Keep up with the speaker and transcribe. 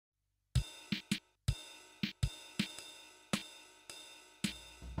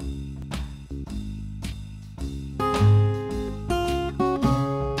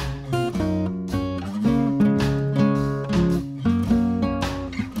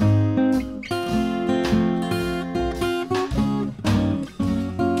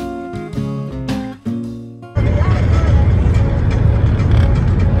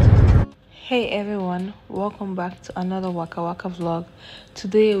welcome back to another Waka Waka vlog.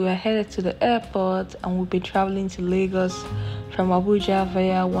 Today we are headed to the airport and we'll be traveling to Lagos from Abuja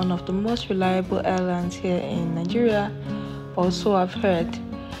via one of the most reliable airlines here in Nigeria, also I've heard.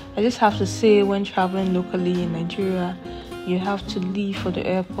 I just have to say, when traveling locally in Nigeria, you have to leave for the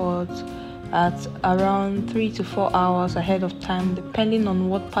airport at around 3 to 4 hours ahead of time, depending on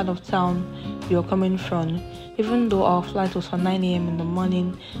what part of town you're coming from. Even though our flight was for 9 a.m. in the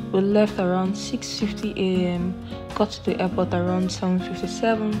morning, we left around 6:50 a.m., got to the airport around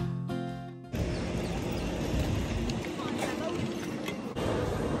 7:57.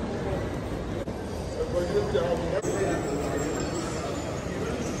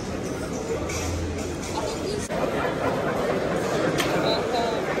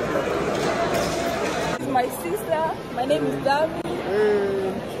 This is my sister. My name is Dami. Hey.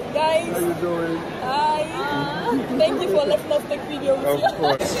 Guys, how you doing? Hi. Thank you for letting us take video with you. Of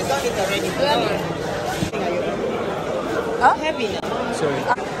course. She's got it already. Huh? Heavy now. Sorry.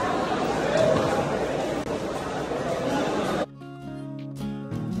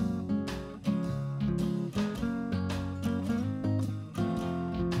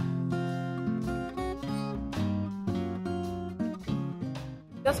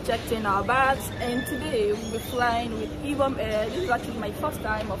 Just checked in our bags, and today we'll be flying with IBom Air. This is actually my first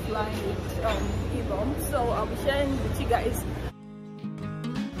time of flying with IBom, so I'll be sharing with you guys.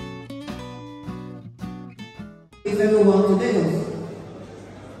 Is everyone to Lagos?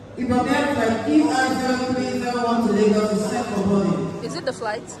 IBom Air flight ER0301 to Lagos is set for boarding. Is it the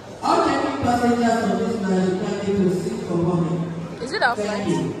flight? All checking passengers on this line is likely to sit for boarding. Is it our flight?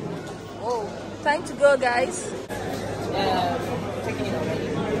 Oh, time to go, guys. Checking in already.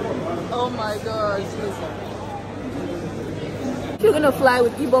 Oh my god. If you're gonna fly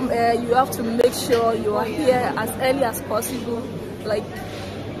with IBom Air, you have to make sure you are here as early as possible. Like,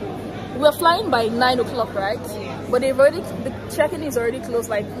 we're flying by 9 o'clock, right? Yeah. But the check-in is already closed,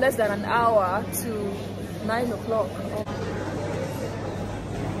 like less than an hour to 9 o'clock.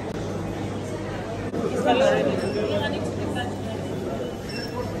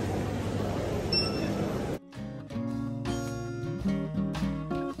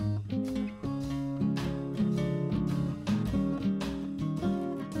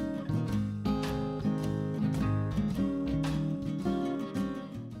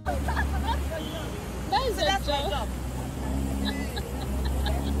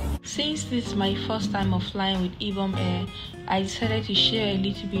 Since this is my first time of flying with IBom Air, I decided to share a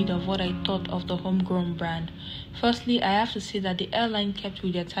little bit of what I thought of the homegrown brand. Firstly, I have to say that the airline kept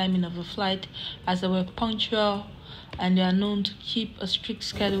with their timing of the flight, as they were punctual and they are known to keep a strict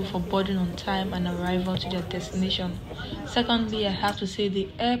schedule for boarding on time and arrival to their destination. Secondly, I have to say the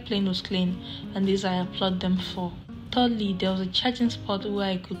airplane was clean, and this I applaud them for. Thirdly, there was a charging spot where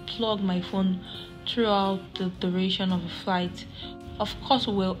I could plug my phone throughout the duration of the flight. Of course,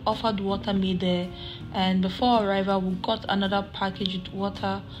 we were offered water made there, and before arrival we got another package with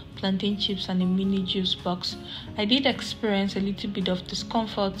water, plantain chips and a mini juice box. I did experience a little bit of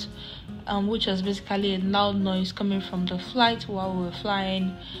discomfort, which was basically a loud noise coming from the flight while we were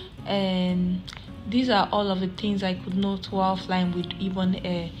flying, and these are all of the things I could note while flying with IBom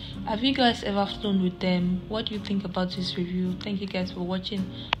Air. Have you guys ever flown with them? What do you think about this review? Thank you guys for watching,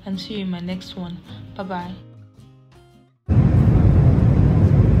 and see you in my next one. Bye bye.